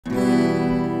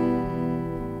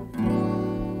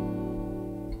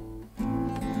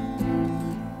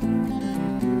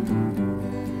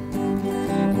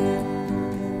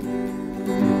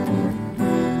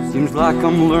Seems like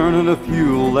I'm learning a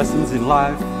few lessons in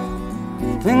life,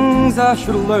 things I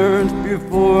should have learned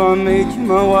before I made you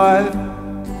my wife.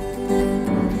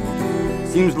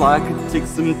 Seems like it takes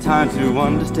some time to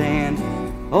understand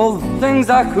all the things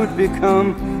I could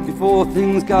become before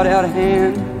things got out of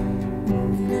hand.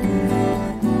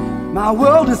 My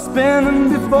world is spinning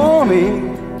before me,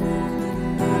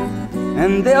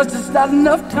 and there's just not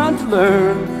enough time to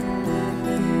learn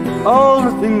all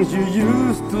the things you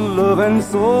used to love and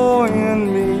saw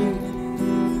in me.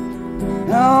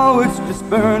 Now it's just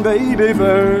burn, baby,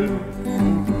 burn.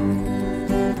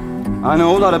 I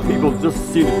know a lot of people just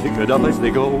seem to pick it up as they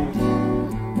go,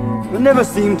 but never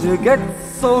seem to get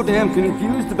so damn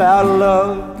confused about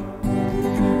love.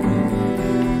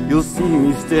 You'll see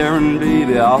me staring,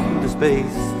 baby, off into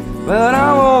space, but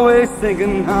I'm always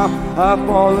thinking how I've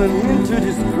fallen into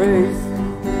disgrace.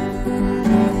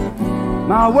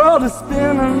 My world is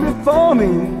spinning before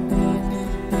me,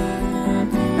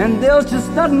 and there's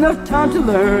just not enough time to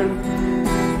learn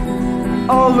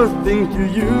all the things you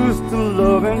used to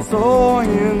love and saw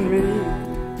in me.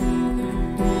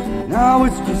 Now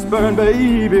it's just burn,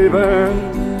 baby, burn.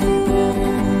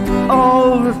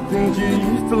 All the things you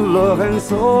used to love and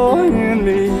saw in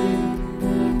me.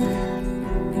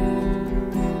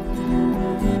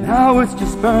 Now it's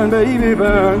just burn, baby,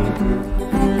 burn.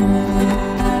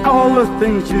 All the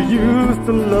things you used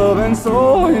to love and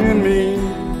saw in me.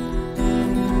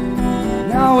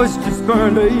 Now it's just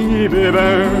burn, baby,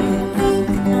 burn.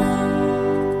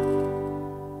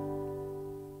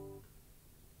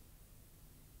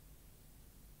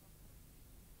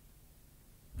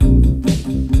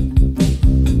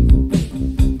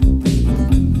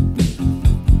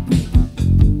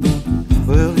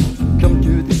 Well, if you come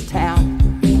to this town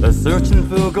searching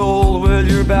for gold, well,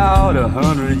 you're about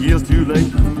 100 years too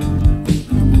late.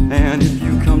 And if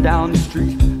you come down the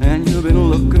street and you've been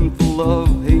looking for love,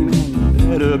 hey man, you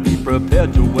better be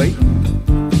prepared to wait.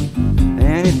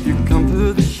 And if you come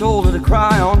to the shoulder to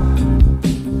cry on,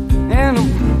 and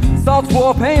the salt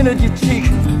war painted your cheek,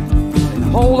 and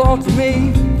hold on to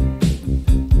me,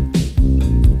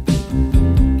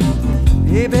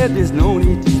 hey babe, there's no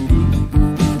need to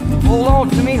speak. Hold on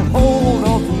to me, hold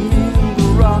on to me.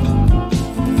 Rock,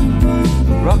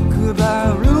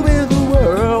 rock-a-bye, ruby the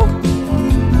world.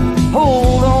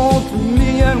 Hold on to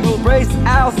me and we'll brace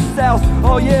ourselves.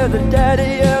 Oh yeah, the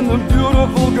daddy and the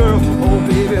beautiful girl. Oh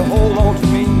baby, hold on to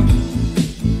me.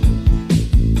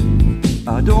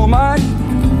 I don't mind.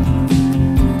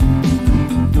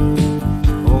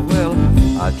 Oh well,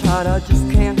 I tried, I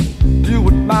just can't do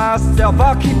it myself.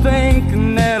 I keep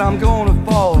thinking that I'm gonna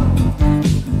fall.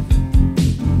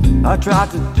 I tried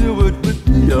to do it with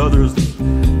the others,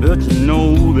 but you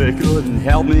know they couldn't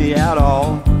help me at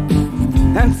all.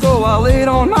 And so I laid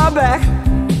on my back,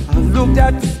 I looked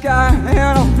at the sky,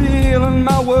 and I'm feeling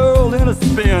my world in a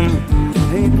spin.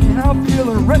 Hey man, I'm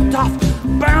feeling ripped off,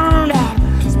 burned out,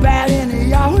 spat in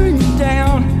the eye when you're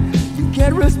down. You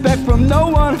get respect from no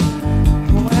one.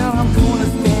 Well, I'm gonna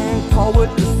stand tall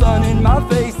with the sun in my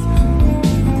face.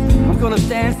 I'm gonna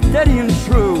stand steady and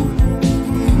true.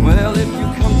 Well, if you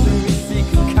come to me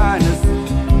seeking kindness,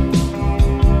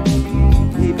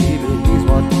 hey baby, here's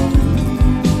what you do.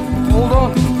 Hold on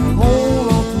to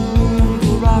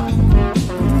the rock.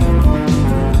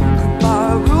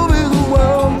 Goodbye, ruby the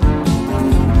world.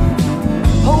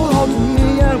 Hold on to me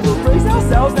and we'll brace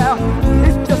ourselves now.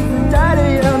 It's just the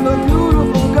daddy and the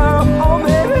beautiful girl. Oh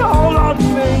baby, hold on to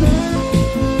me.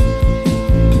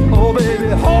 Oh baby,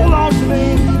 hold on to me.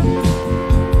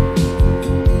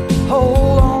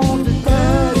 Hold on.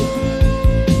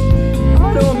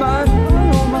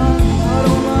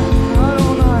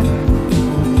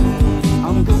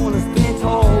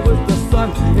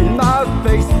 In my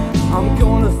face, I'm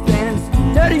gonna stand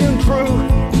steady and true.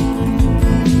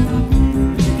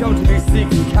 If you come to me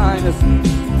seeking kindness,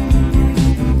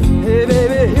 hey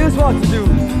baby, here's what to do.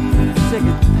 Take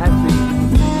it past me.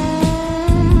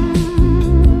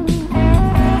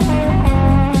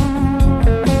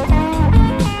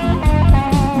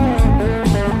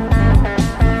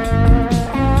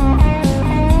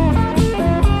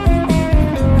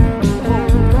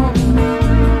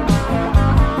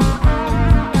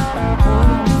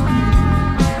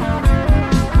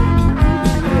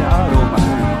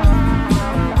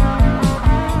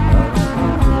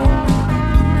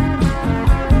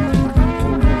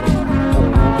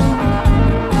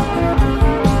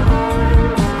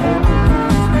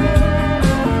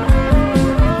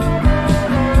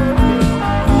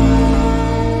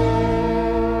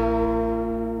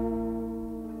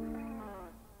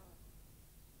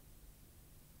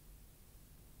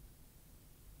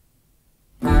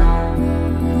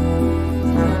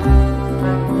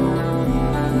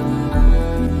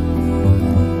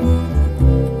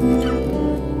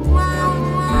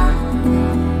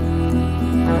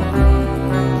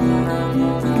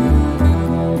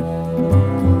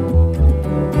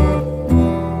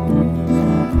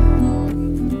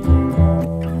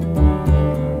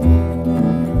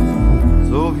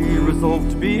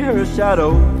 see her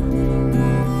shadow,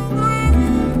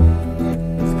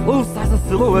 as close as a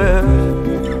silhouette.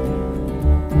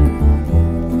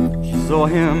 She saw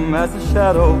him as a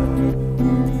shadow.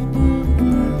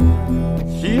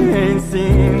 She ain't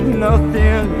seen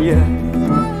nothing yet.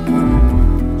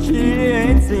 She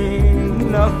ain't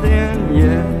seen nothing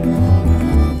yet.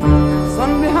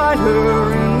 Sun behind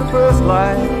her in the first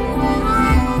light,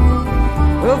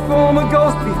 her form a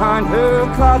ghost behind her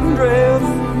cotton dress.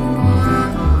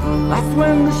 That's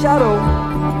when the shadow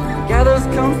gathers,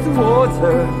 comes towards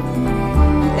her.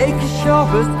 Ache is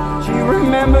sharpest, she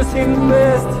remembers him the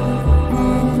best.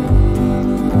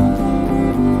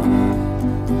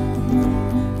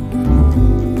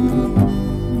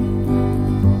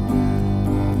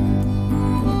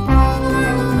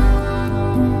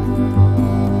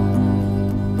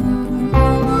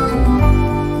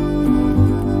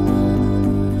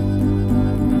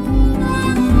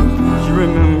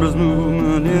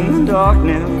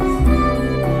 Darkness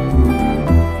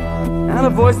and a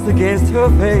voice against her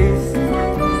face.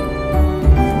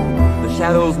 The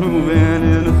shadows moving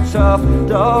in a soft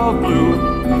dark blue,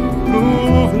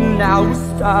 moving now with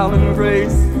style and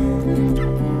grace.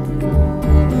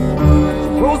 She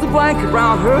throws the blanket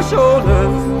round her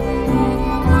shoulders.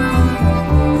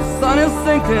 The sun is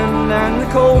sinking and the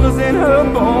cold is in her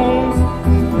bones.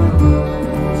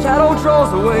 The shadow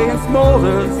draws away and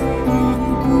smolders.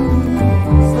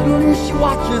 Suddenly she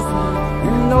watches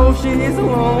and knows she's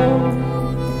alone.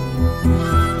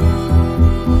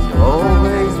 She'll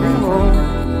always be alone.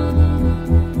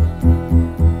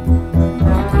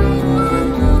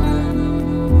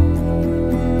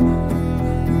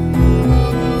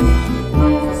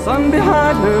 The sun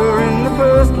behind her in the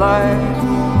first light,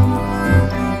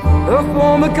 her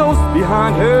form a ghost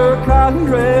behind her cotton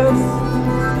dress.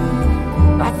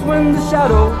 That's when the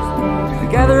shadows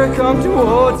together come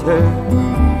towards her.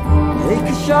 Ache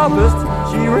is sharpest,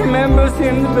 she remembers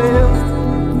him the best.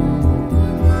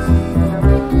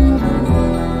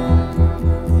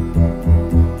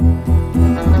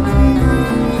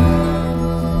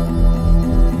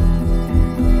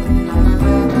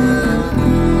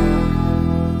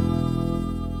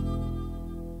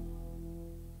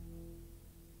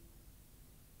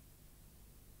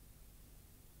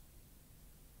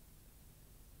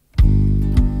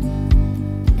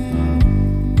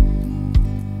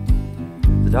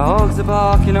 The dogs are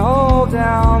barking all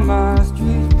down my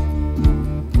street.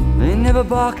 They never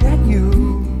bark at you.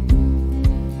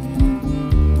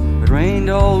 It rained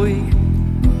all week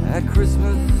at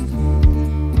Christmas,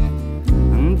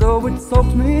 and though it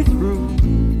soaked me through,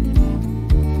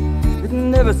 it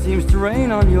never seems to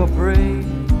rain on your parade.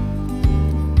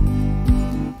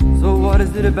 So what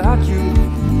is it about you?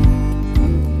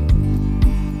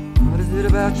 What is it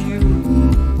about you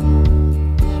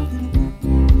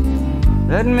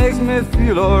that makes me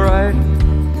feel alright?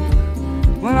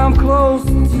 When I'm close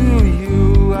to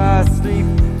you, I sleep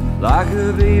like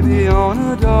a baby on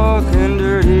a dark and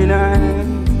dirty night.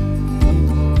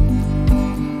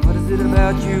 What is it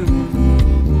about you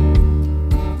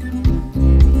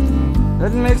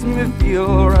that makes me feel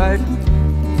alright?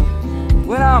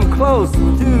 When I'm close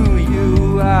to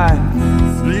you, I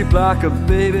sleep like a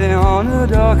baby on a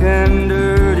dark and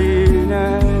dirty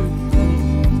night.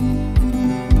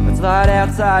 It's light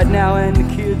outside now and the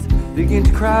kids begin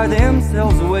to cry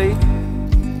themselves awake.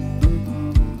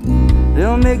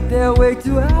 They'll make their way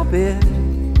to our bed.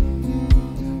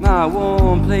 My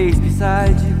warm place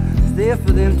beside you is there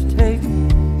for them to take.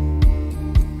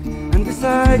 And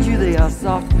beside you they are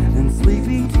soft and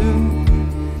sleepy too.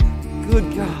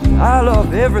 Good God, I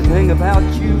love everything about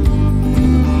you.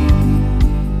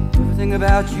 Everything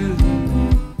about you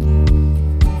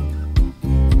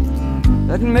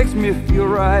that makes me feel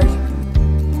right.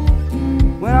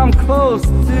 When I'm close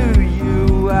to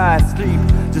you, I sleep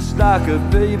just like a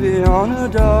baby on a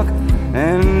dark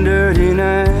and dirty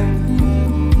night.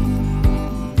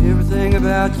 Everything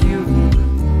about you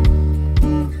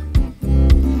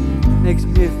makes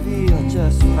me feel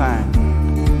just fine.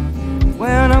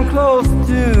 When I'm close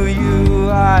to you,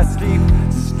 I sleep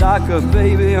just like a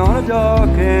baby on a dark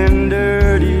and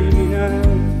dirty night.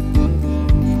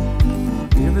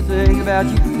 Everything about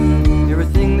you,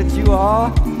 everything that you are,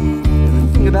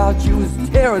 everything about you is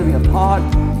tearing me apart.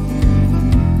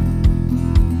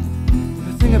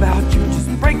 Everything about you just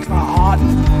breaks my heart.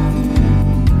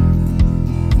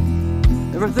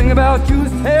 Everything about you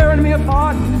is tearing me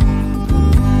apart.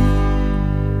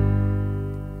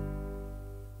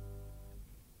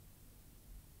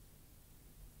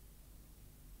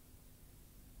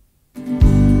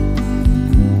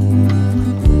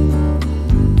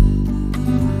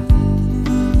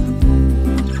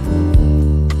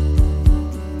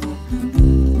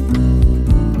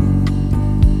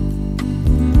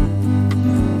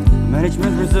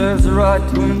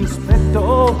 inside to inspect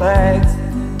all bags.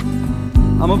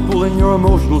 I'm a bull in your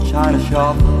emotional china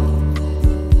shop.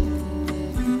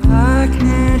 I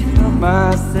can't help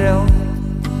myself,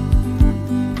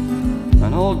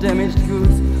 and all damaged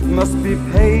goods must be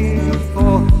paid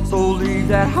for. So leave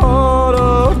that heart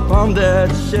up on that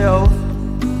shelf.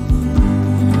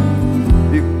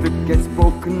 If it gets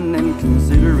broken, then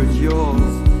consider it yours.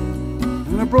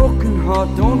 And a broken heart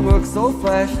don't work so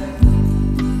fast.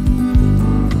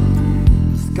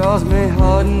 The scars may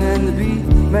harden and the beat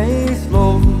may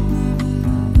slow.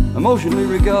 Emotionally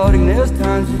regarding, there's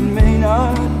times you may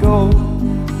not go,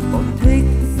 or take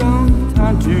some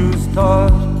time to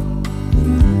start.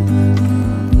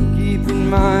 Keep in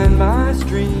mind my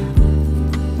stream.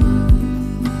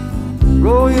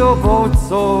 Row your boat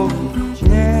so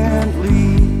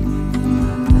gently.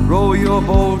 Row your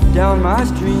boat down my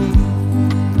stream.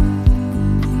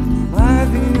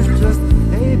 Life is just,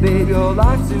 hey baby, your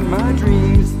life's in my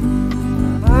dreams.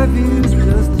 Life is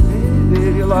just, hey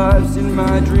baby, your life's in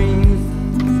my dreams.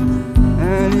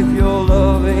 And if your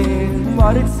love ain't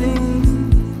what it seems,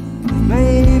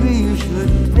 maybe you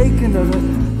should take another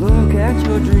look at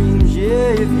your dreams.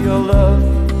 Yeah, if your love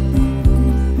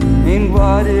ain't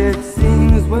what it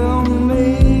seems, well,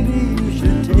 maybe you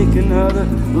should take another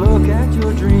look at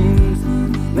your dreams.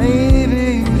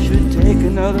 Maybe you should take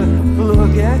another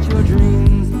look at your dreams.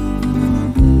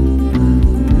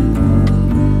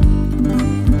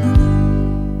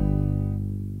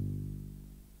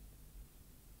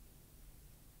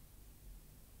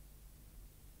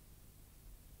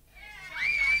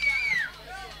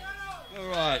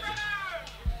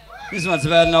 This one's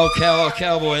about an old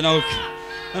cowboy, an old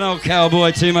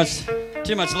cowboy, too much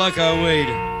loco weed.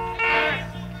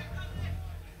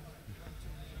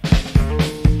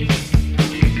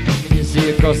 You see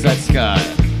across that sky.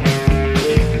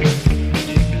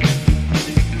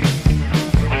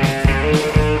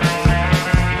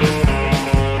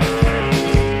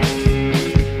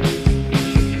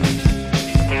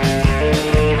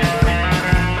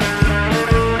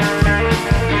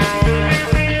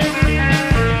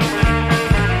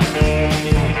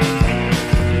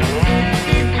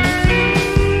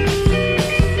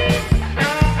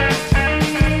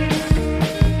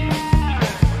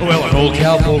 Old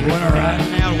cowboy went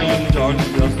riding out one dark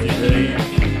and dusty day,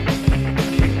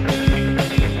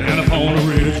 and upon a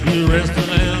ridge he rested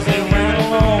as he ran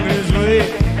along his way.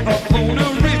 Upon a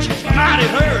ridge, mighty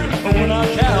herd, when our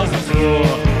cows and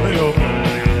store, they opened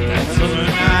that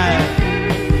southern night,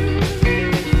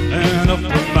 and up the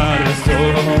mighty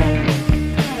store,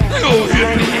 they go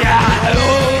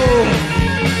yippee-yi-oh,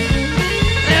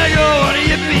 they go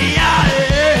yippee-yi-oh.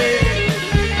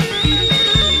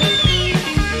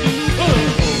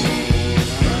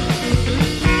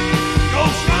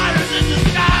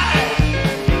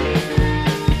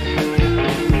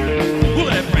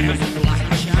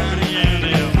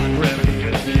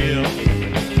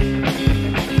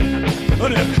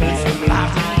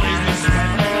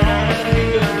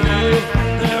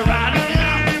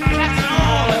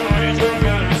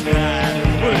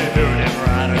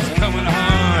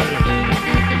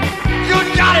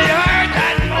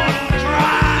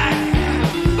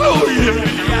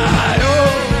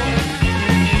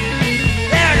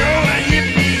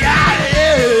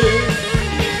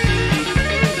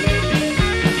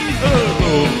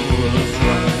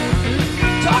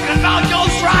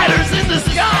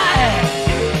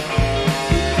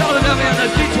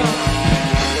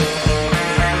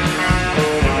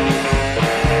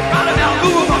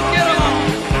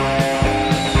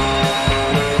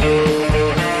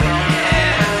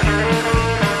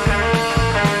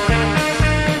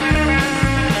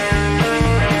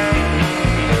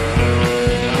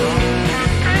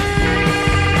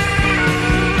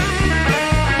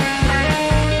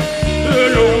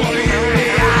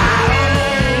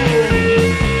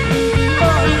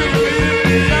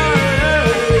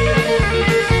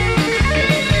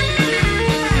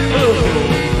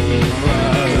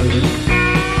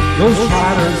 Those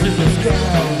riders in the sky.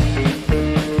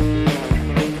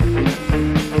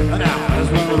 Now, as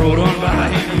one rode on by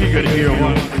him, he could hear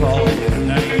one call his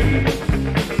name.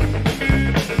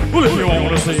 Well, if you want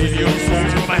to see your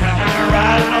son's gonna have to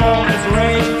riding on his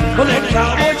range. Well, that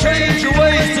cowboy change your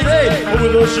ways today.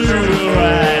 With a shooter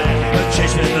ride,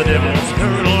 chasing the devil's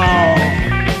herd along.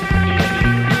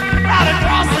 Right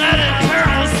across that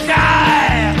eternal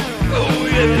sky. Oh,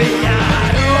 yippee-yi-oh.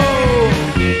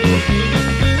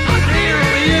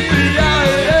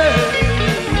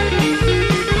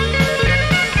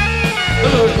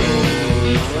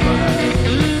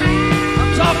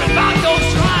 I'm talking about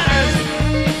Ghost Riders in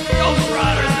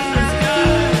the sky.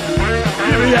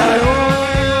 Yippee-yi-oh.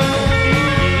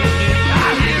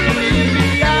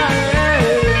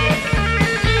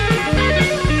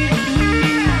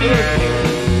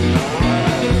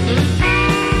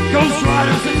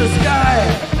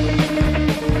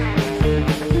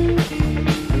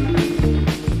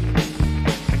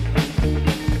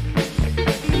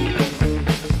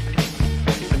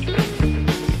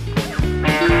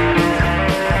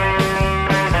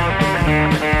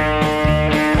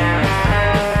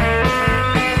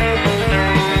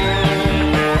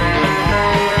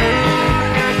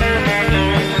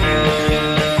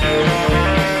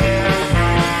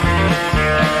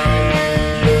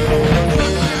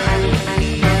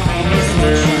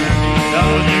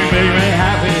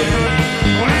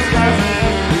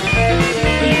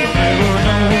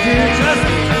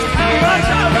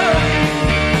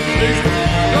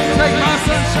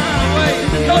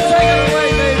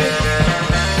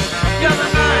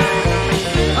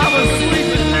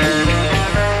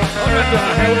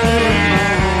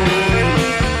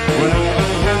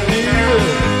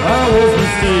 I was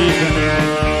mistaken.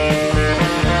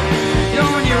 You're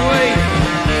on your way.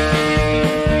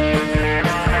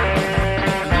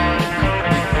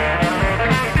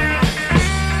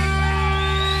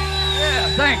 Yeah,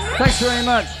 thanks. Thanks very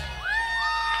much.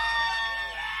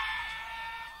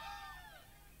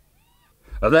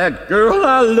 That girl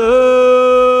I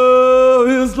love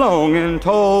is long and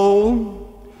tall.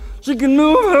 She can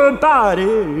move her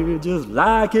body just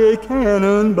like a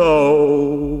cannonball.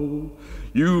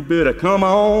 You better come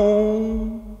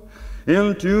on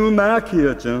into my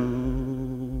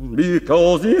kitchen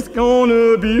because it's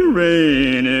gonna be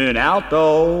raining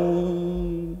outdoors.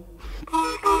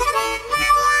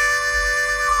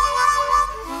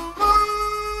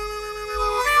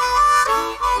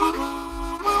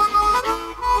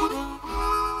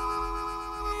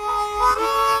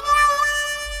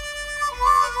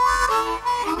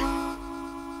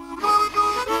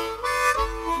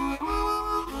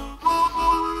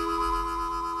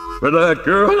 But that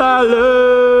girl I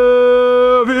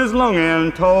love is long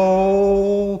and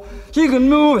tall. She can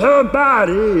move her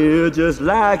body just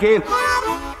like a...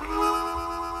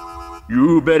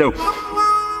 You better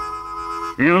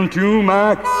into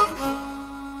my...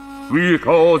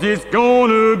 because it's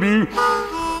gonna be...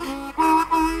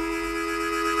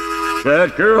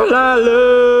 That girl I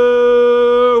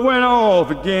love went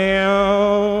off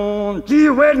again. She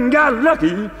went and got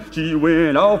lucky. She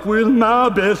went off with my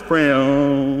best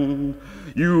friend.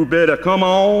 You better come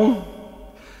on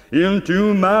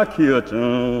into my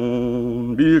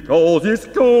kitchen because it's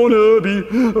gonna be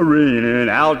raining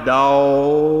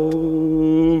outdoors.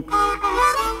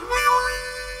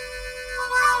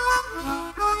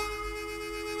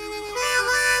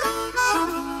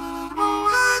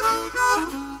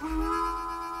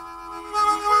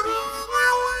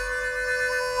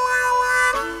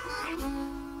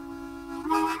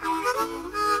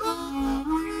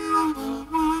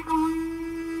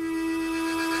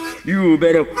 You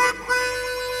better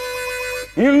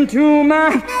into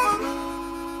my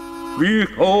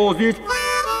because it's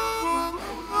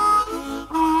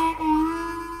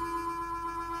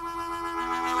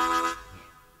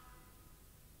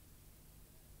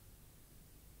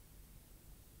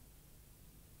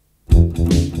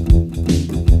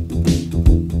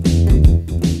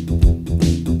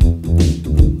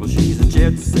well, she's a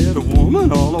jet set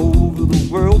woman all over the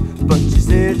world, but she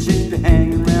said she'd be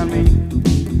hanging around me.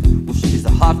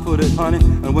 Hot-footed honey,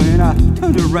 and when I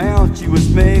turned around, she was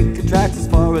making tracks as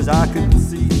far as I could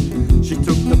see. She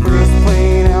took the first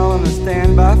plane out on a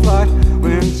standby flight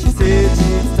when she said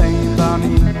she'd stand by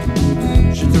me.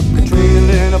 She took a train and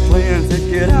then a plane and said,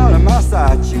 get out of my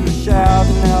sight. She was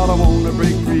shouting out, I want to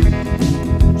break free.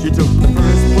 She took the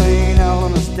first plane out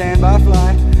on a standby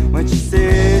flight when she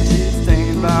said she'd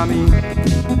stand by me.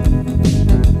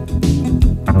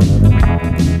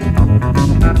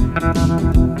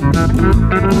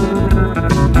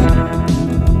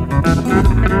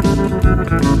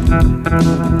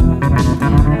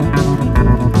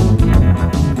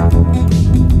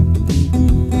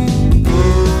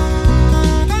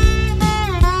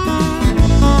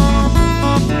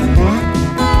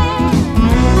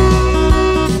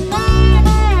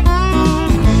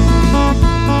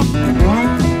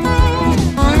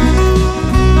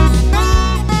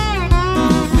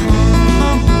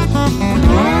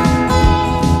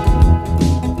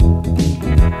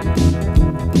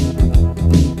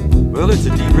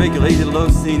 Regulated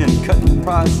love scene and cut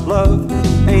price love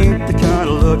ain't the kind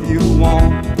of love you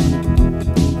want.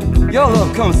 Your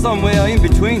love comes somewhere in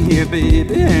between here,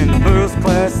 baby, and first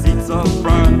class seats up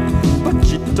front. But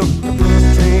she took the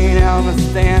first train out on a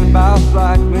standby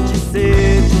flight when she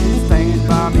said she'd stand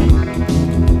by me.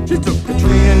 She took a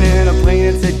train and then a plane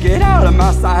and said, get out of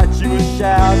my sight. She was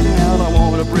shouting out, I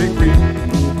want to break free.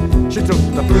 She took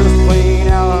the first plane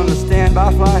out on a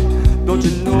standby flight. Don't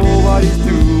you know what he's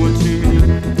doing to me?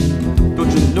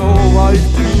 Don't you know what he's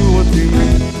doing to me?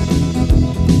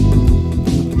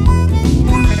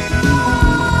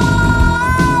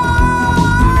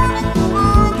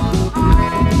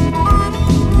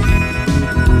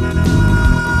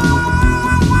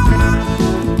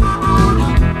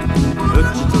 But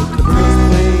she took the first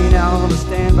plane out on a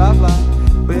standby flight.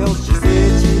 Well, she said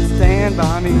she'd stand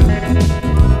by me.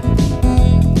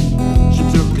 She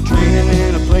took a train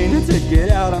and a plane and said, get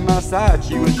out of my sight.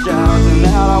 She was shouting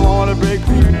out, I want to break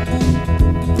free.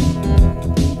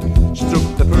 She took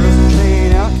the first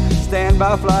train out,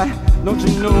 standby flight. Don't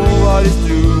you know what it's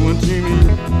doing to me?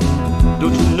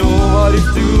 Don't you know what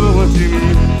it's doing to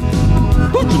me?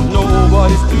 Don't you know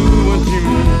what it's doing to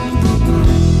me?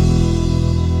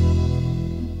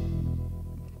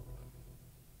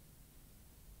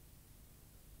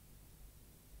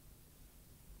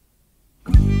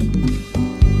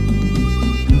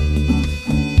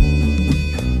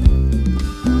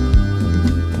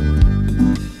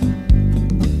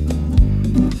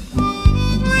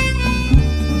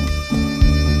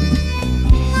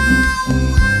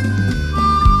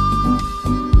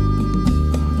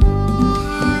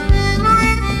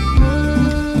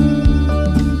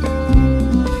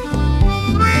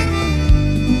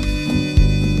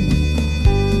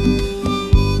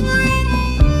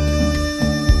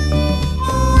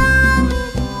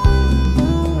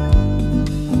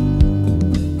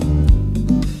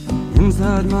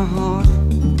 my heart,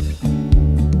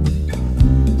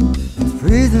 it's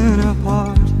freezing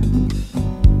apart.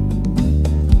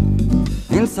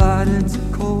 Inside it's a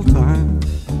cold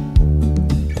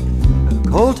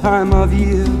time of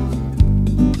year.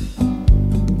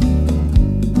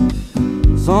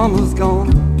 Summer's gone,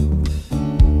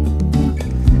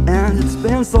 and it's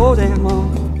been so damn long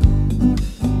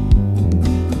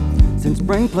since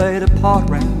spring played a part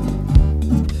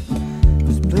round.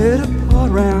 It's played a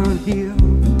part round here.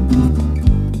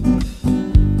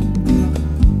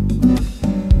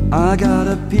 I got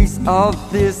a piece of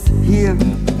this here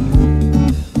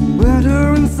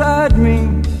winter inside me.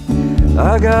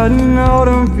 I got an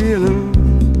autumn feeling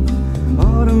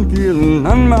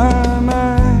on my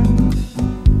mind.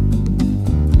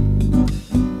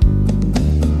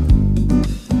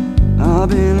 I've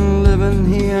been living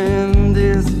here in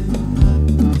this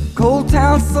cold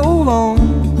town so long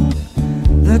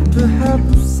that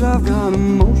perhaps I've got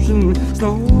emotion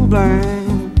snowblind.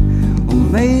 Or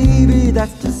maybe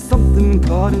that's just something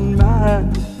caught in my eye.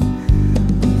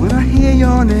 When I hear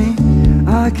your name,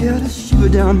 I get a shiver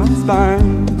down my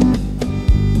spine.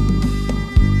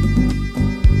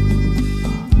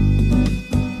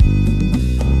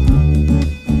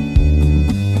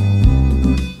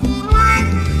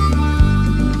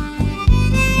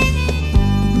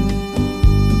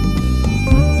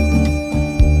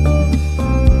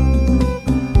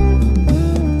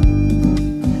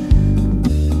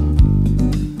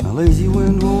 A lazy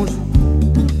wind won't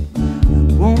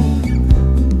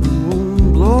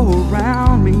blow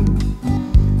around me,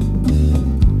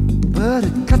 but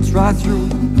it cuts right through.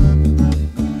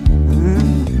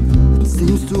 It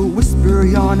seems to whisper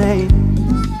your name.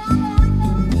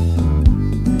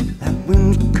 That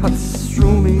wind cuts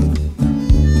through me.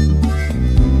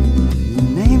 Your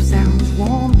name sounds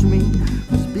warm to me.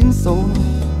 It's been so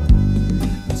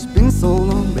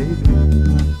long, baby,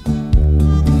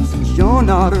 since you're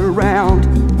not around.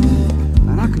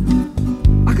 And I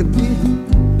could be.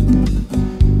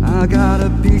 I got a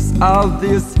piece of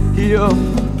this here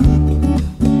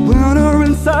winter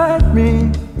inside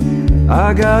me.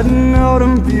 I got an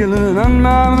autumn feeling on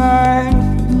my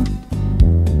mind.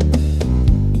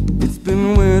 It's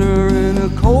been winter in a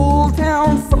cold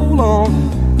town so long,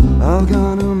 I've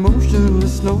got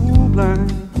emotionless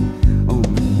snowblind. Oh,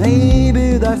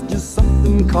 maybe that's just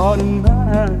something caught in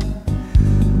my eye.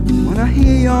 When I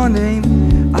hear your name,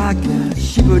 I get a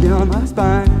shiver down my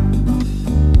spine.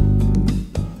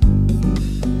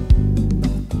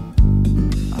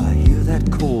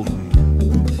 Cold wind,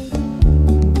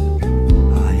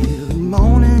 I hear it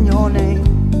moaning your name.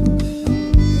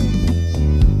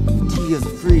 The tears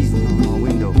are freezing on my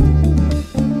window.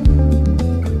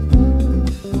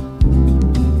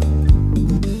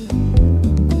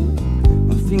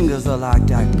 My fingers are like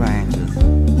dark branches,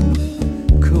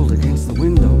 curled against the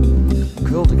window,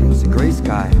 curled against the grey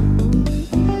sky,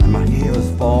 and my hair is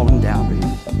falling down, baby.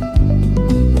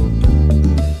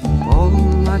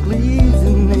 Falling like leaves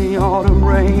in the autumn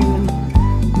rain.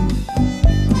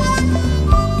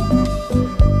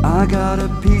 I got a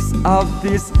piece of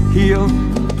this here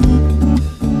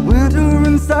winter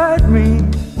inside me.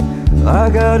 I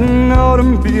got an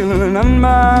autumn feeling on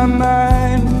my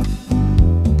mind.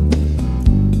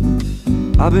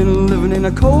 I've been living in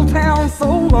a cold town so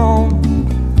long,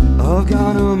 I've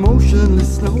got an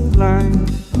emotionless snowblind.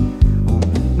 Oh,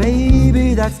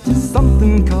 maybe that's just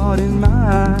something caught in my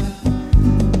eye.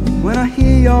 When I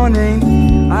hear your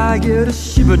name, I get a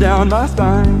shiver down my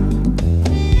spine.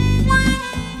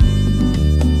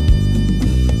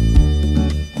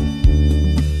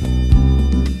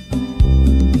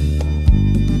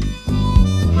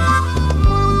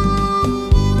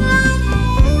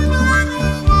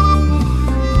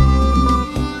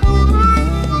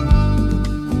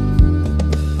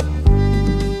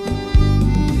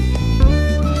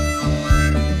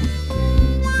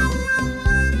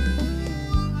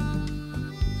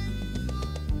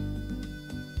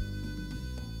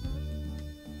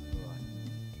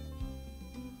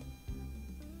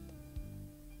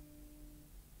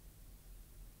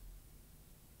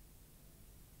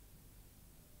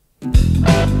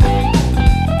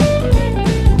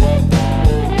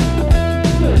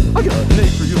 I got an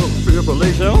atrial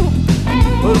fibrillation,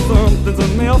 but something's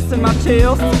amiss in my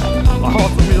chest. My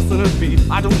heart's missing a beat.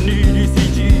 I don't need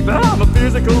ECG, but I'm a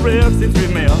physical wreck since we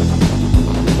met.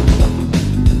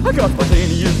 I got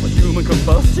spontaneous human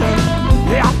combustion.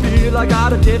 Yeah, I feel I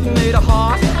gotta detonate a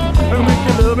heart and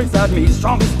make the love inside me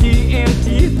strong as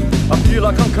TNT. I feel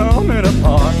like I'm coming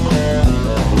apart.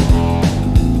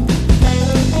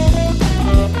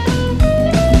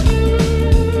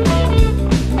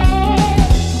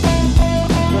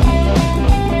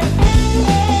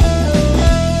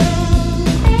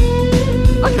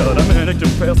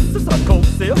 sis, sis, I'm cold,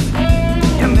 sis.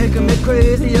 You're making me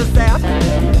crazy as that.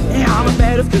 Yeah, I'm as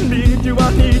bad as can be. Do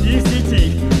I need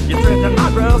ECT? You're threatening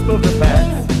my grasp of the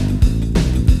facts.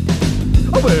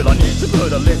 Oh, well, I need to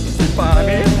put a lipstick by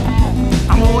me.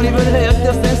 I won't even let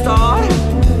this thing start.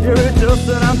 You're just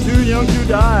that I'm too young to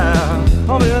die.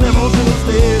 I'm in an emotional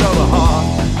state of the heart.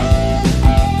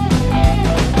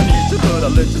 I need to put a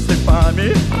lipstick by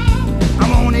me. I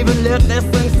won't even let this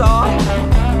thing start.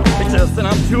 It's just that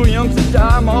I'm too young to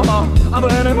die, mama. I'm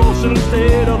in an emotional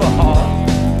state of the heart.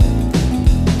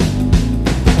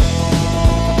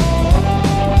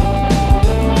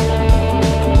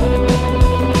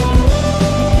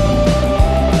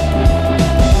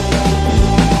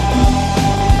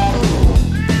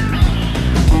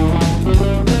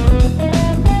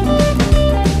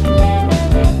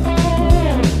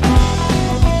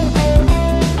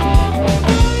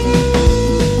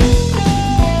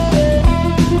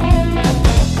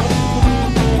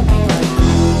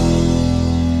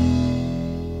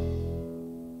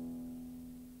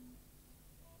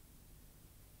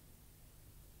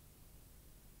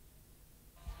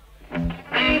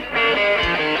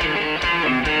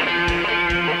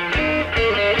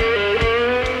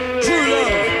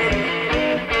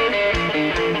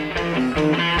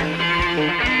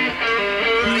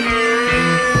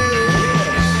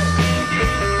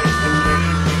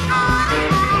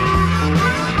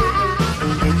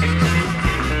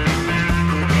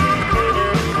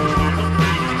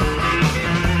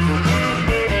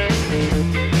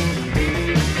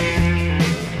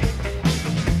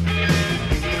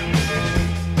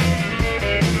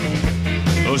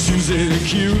 Suzie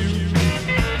cute,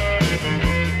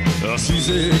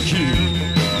 Suzie cute,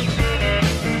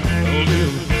 oh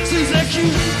little Suzie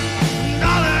cute,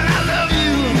 darling I love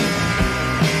you,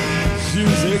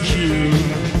 Suzie cute,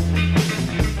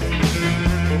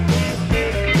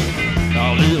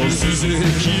 our little Suzie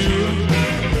cute,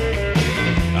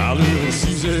 our little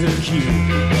Suzie cute.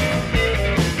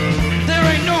 There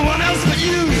ain't no one else but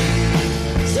you,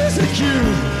 Suzie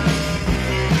cute.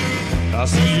 I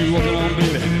see you walking on,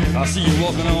 baby. I see you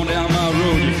walking on down my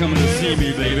road. You're coming to see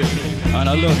me, baby. And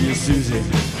I love you, Suzie.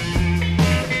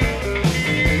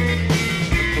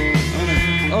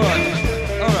 All right,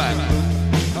 all right,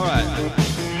 all right.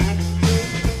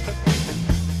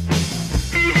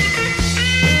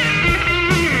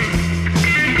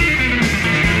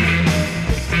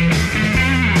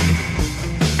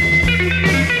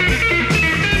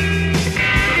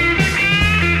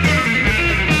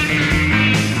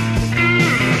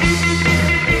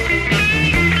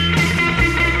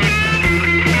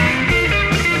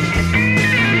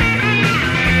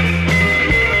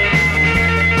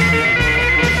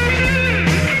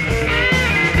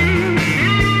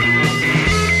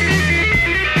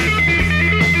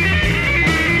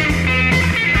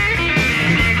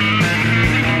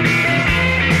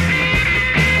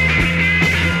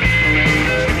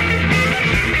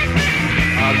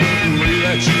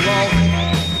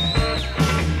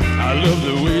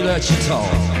 That you talk,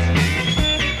 I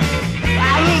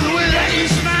love the way that you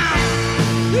smile.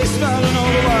 You're smiling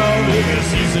all the while, baby.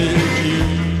 Suzie cute.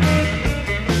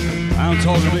 I'm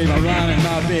talking, baby. I'm lying in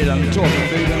my bed. I'm talking,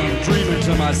 baby. And I'm dreaming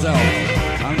to myself.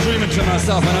 I'm dreaming to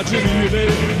myself, and I'm dreaming of you,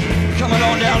 baby. Coming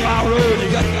on down my road.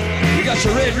 You got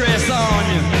your red dress on.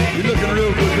 You're looking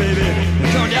real good, baby.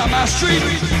 You're coming down my street.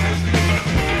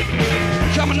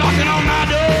 Coming knocking on my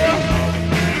door.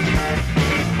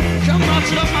 Come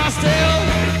marching up my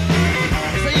stairs.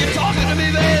 Say you're talking to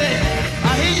me, baby. I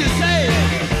hear you say it.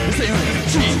 You say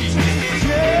G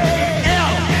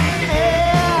L O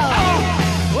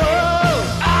O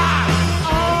I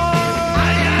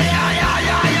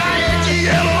G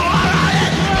L O R I G L O R I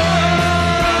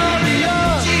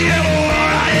G L O R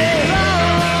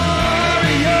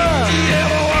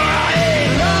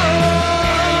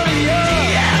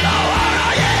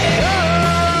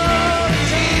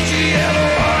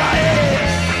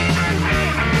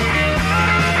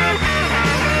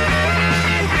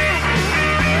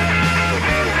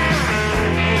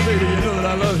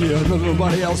I love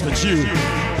nobody else but you.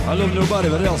 I love nobody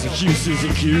but else but you,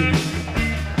 Suzie Q.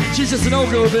 She's just an old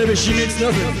girl, baby. She means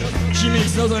nothing. She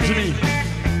means nothing to me.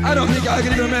 I don't think I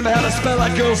can even remember how to spell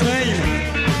that girl's name.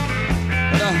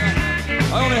 But I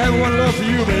only have one love for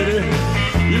you, baby.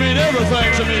 You mean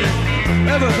everything to me.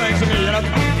 Everything to me. And I'm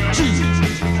Jesus.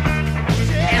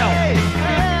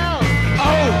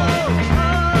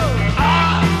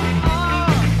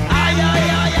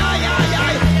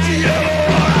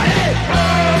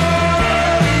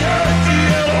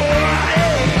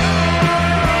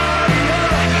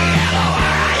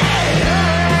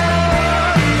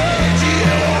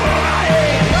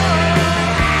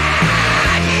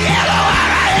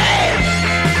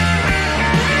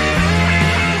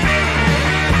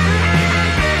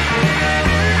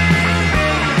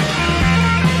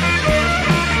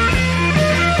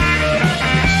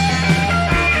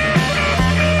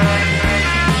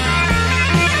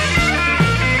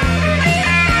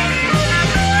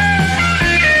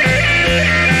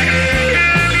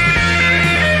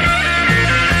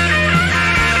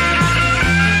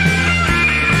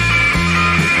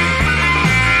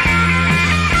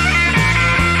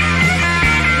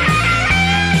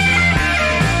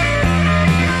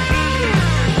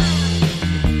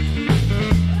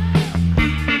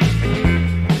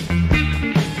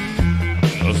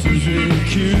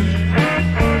 cute.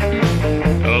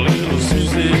 A little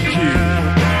Suzie cute.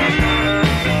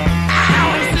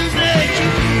 Oh, Suzie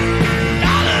cute.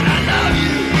 Darling, I love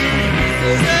you.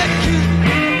 Suzie cute.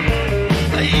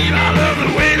 Babe, I love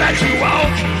the way that you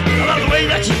walk. I love the way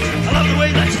that you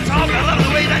talk. I love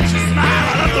the way that you smile.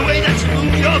 I love the way that you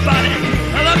move your body.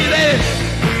 I love you, baby.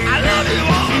 I love you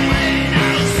all the way.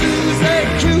 Now, Suzie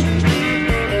cute.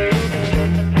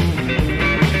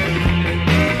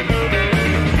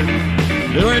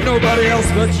 There ain't nobody else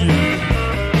but you.